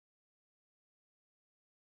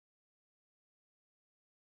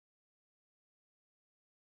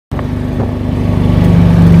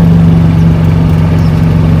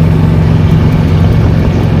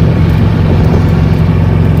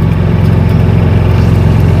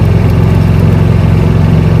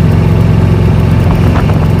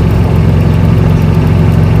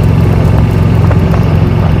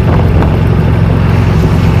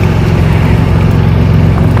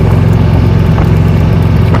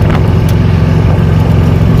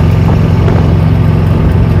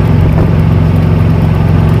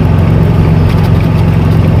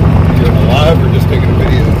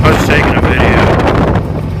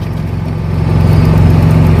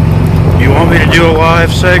to do a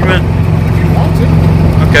live segment? If you want to.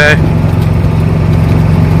 Okay.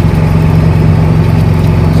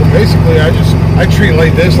 So basically, I treat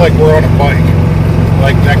like this like we're on a bike.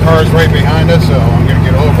 Like that car is right behind us, so I'm gonna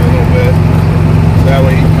get over a little bit. So that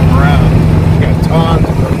way he can come around. We got tons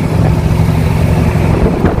of room.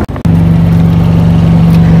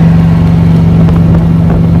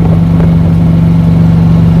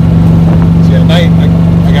 See, at night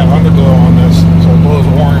I got underglow on this, so it glows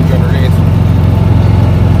orange underneath.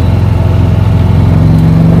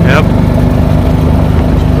 Yep.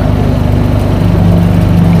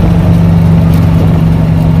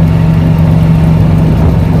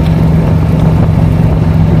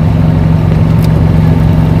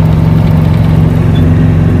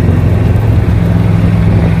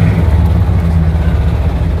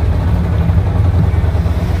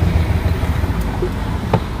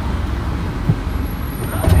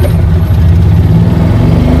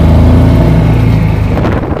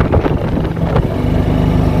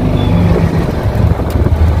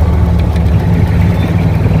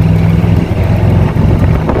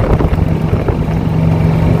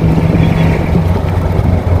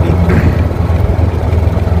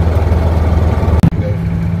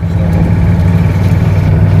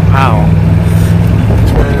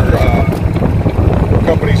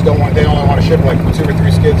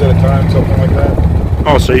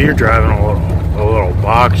 Oh, so you're driving a little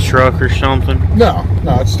box truck or something? No,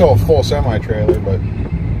 it's still a full semi-trailer, but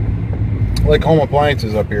like home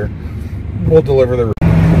appliances up here, we'll deliver the.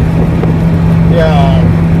 Yeah,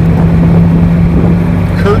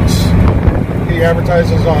 Kurtz, he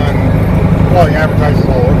advertises on. Well, he advertises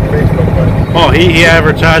all over Facebook, but. Oh, he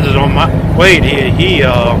advertises on my. Wait, he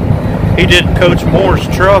did Coach Moore's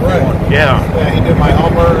truck. Right. Yeah. Yeah, he did my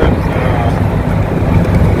Hummer and.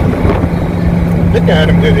 I think I had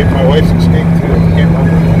him do my wife's Escape too. I can't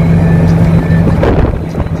remember.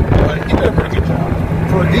 But he did a pretty good job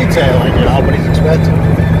for detailing, but he's expensive.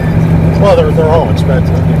 Well, they're all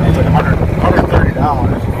expensive. It's like $130.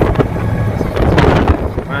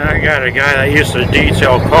 I got a guy that used to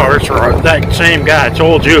detail cars for that same guy I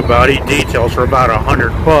told you about. He details for about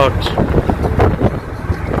 $100.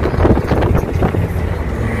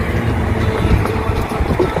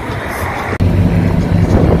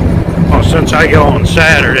 Since I go on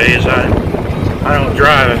Saturdays, I don't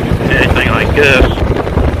drive anything like this.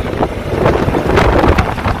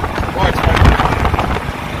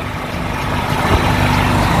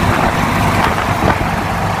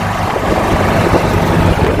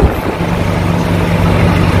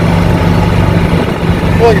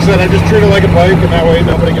 Well, like I said, I just treat it like a bike, and that way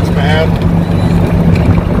nobody gets mad.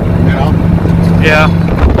 You know? Yeah.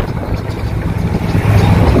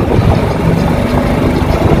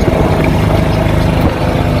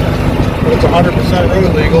 It's 100%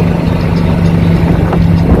 road legal.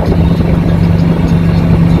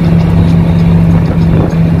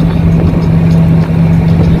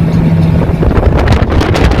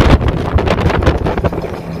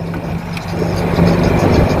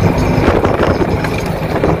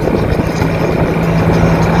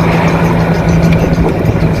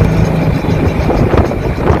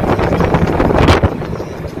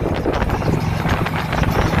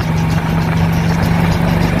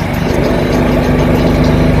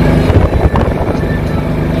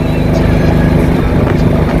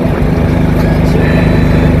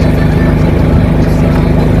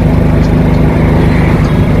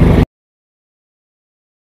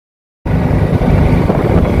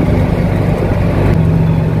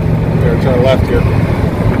 Left here.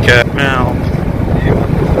 Okay, now.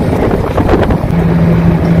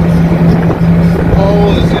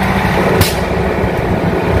 Oh, is it?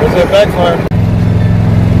 Where's that backfire?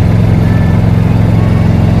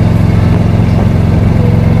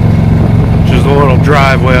 Just a little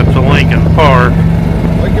driveway up to Lincoln Park.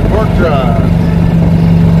 Lincoln Park Drive.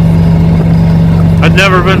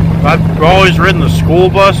 I've always ridden the school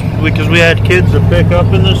bus because we had kids to pick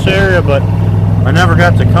up in this area, but I never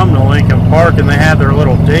got to come to Lincoln Park, and they had their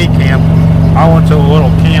little day camp. I went to a little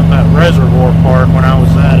camp at Reservoir Park when I was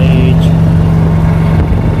that age.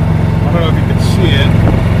 I don't know if you can see it.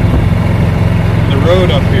 The road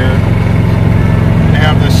up here, they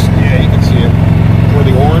have this, yeah, you can see it. Where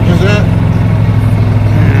the orange is at?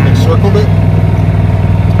 They circled it?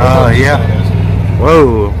 Yeah.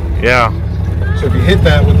 Whoa, yeah. So if you hit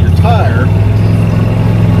that with your tire,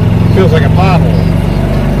 it feels like a pothole.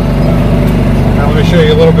 Now let me show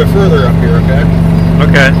you a little bit further up here, okay?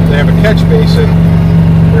 Okay. They have a catch basin.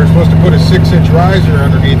 They were supposed to put a 6-inch riser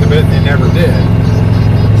underneath of it, and they never did.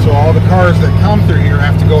 So all the cars that come through here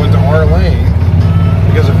have to go into our lane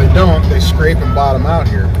Because if they don't, they scrape and bottom out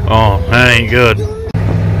here. Oh, that ain't good.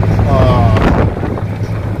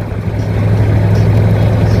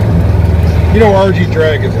 You know where RG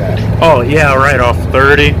Drag is at? Oh, yeah, right off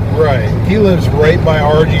 30. Right. He lives right by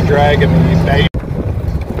RG Drag and the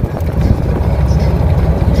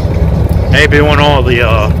Maybe when all the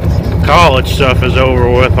college stuff is over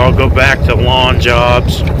with, I'll go back to lawn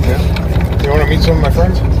jobs. Yeah. You want to meet some of my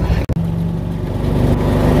friends?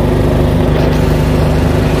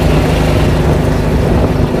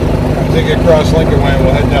 Take it across Lincoln Way,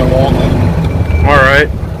 we'll head down Walnut. All right.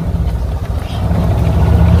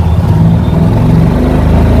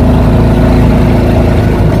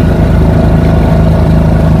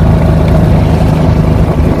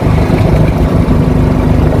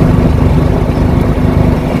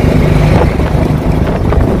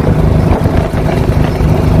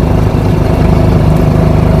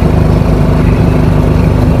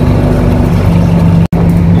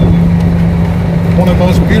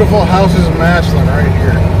 Beautiful houses in Massillon right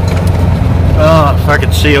here. If I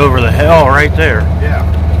could see over the hill right there. Yeah.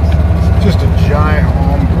 Just a giant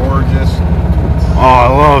home, gorgeous. Oh, I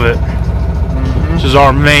love it. This is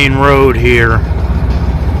our main road here.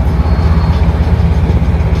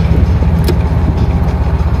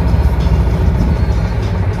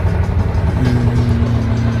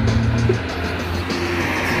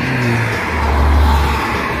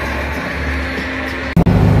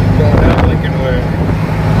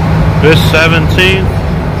 This 17th?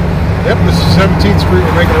 Yep, this is 17th Street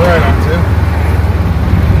we're making a right on to.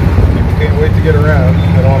 Can't wait to get around.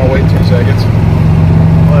 I don't want to wait 2 seconds.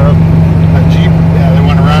 Well, a Jeep, yeah, they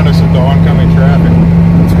went around us into oncoming traffic.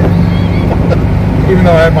 Even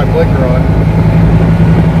though I had my blinker on.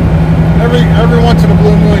 Every once in a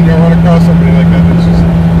blue moon you'll run across somebody like that.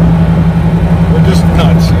 We're just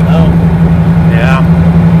nuts, you know? Yeah.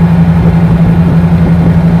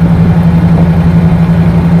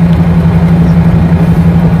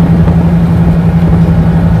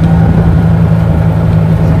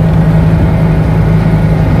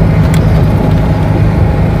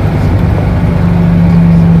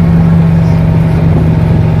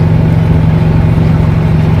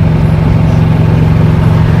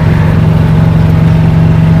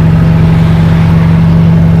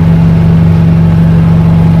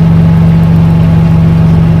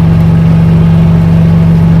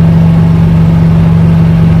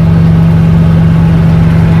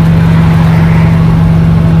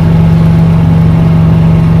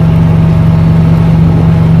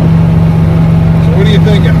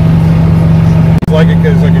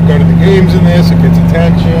 Because I could go to the games in this, it gets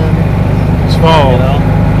attention. It's fun, you know?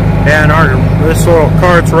 And this little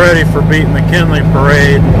cart's ready for beating the Kinley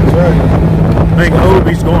Parade. That's right. I think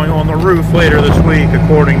Obie's going on the roof later this week,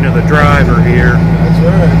 according to the driver here. That's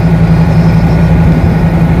right.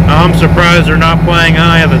 I'm surprised they're not playing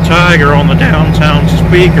Eye of the Tiger on the downtown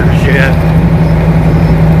speakers yet.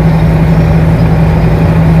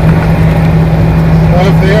 Well,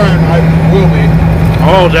 if they aren't, I will be.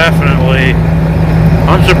 Oh, definitely.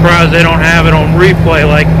 I'm surprised they don't have it on replay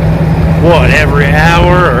like, what, every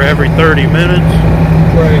hour or every 30 minutes?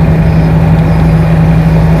 Right.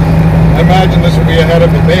 I imagine this will be ahead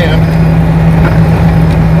of the band.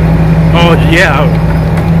 Oh, yeah.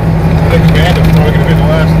 I think the band is probably going to be the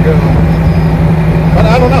last to go. But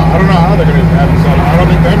I don't know. I don't know how they're going to have it set up. I don't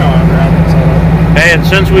think they know how to have it set up. Hey, and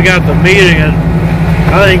since we got the meeting, and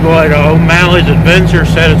I think what O'Malley's Adventure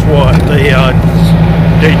said it's what,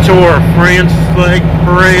 the Tour of France flag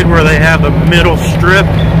parade where they have the middle strip.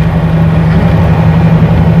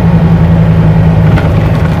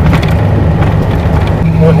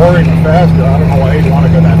 We're hurrying faster. I don't know why you'd want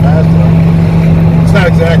to go that fast though. It's not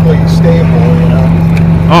exactly stable, you know.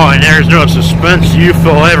 Oh, and there's no suspense. You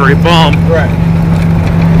feel every bump. Right.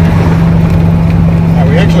 Now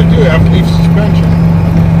we actually do have leaf suspension.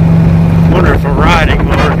 Wonder if a riding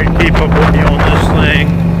mower can keep up with you on this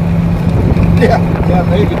thing. Yeah,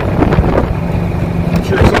 maybe. I'm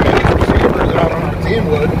sure some of these receivers out on our team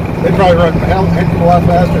would. They'd probably run a heck of a lot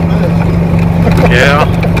faster than this. Yeah.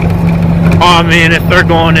 Oh, I mean, if they're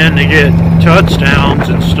going in to get touchdowns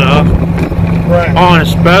and stuff. Right. Oh, and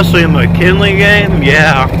especially in the McKinley game,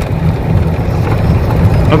 yeah.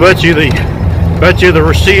 I bet you the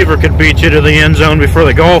receiver could beat you to the end zone before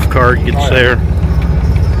the golf cart gets there.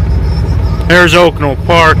 There's Oaknell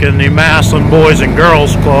Park and the Massillon Boys and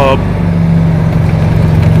Girls Club.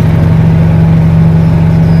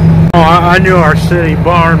 Oh, I knew our city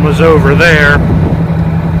barn was over there.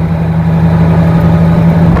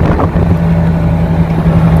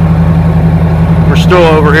 We're still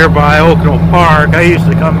over here by Oaknell Park. I used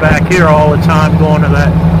to come back here all the time going to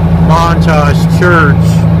that Montage Church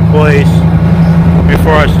place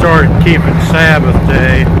before I started keeping Sabbath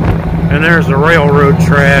day. And there's the railroad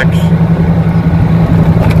tracks.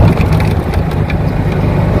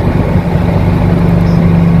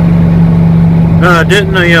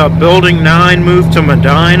 Didn't the Building 9 move to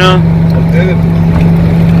Medina? It did.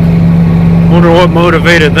 Wonder what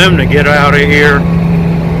motivated them to get out of here. I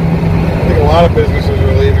think a lot of businesses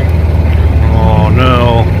are leaving. Oh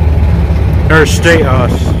no. There's State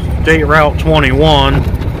Route 21.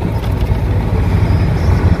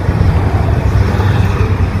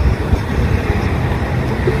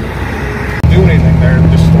 Do anything there,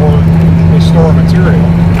 just store material.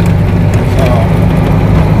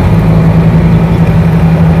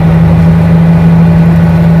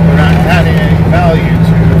 They're not adding any value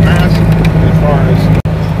to Massillon as far as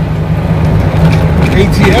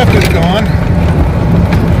ATF is gone.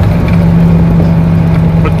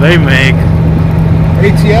 What they make?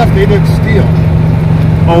 ATF, they did steel.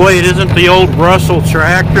 Oh wait, isn't the old Russell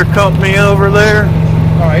tractor company over there?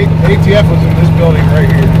 No, ATF was in this building right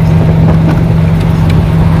here.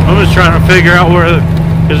 I'm just trying to figure out where,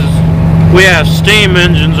 because we have steam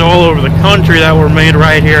engines all over the country that were made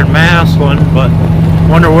right here in Massillon, but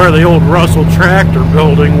wonder where the old Russell tractor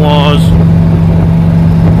building was.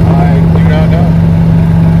 I do not know.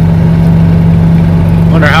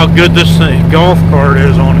 Wonder how good this golf cart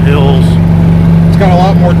is on hills. It's got a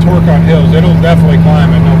lot more torque on hills. It'll definitely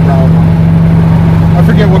climb it, no problem. I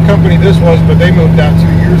forget what company this was, but they moved out 2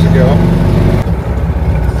 years ago.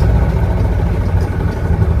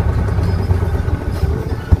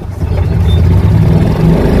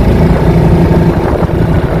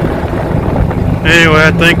 Anyway,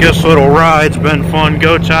 I think this little ride's been fun.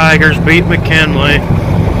 Go Tigers, beat McKinley.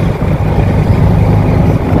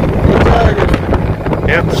 Go Tigers.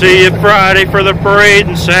 Yep, see you Friday for the parade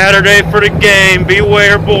and Saturday for the game.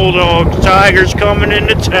 Beware Bulldogs. Tigers coming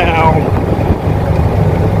into town.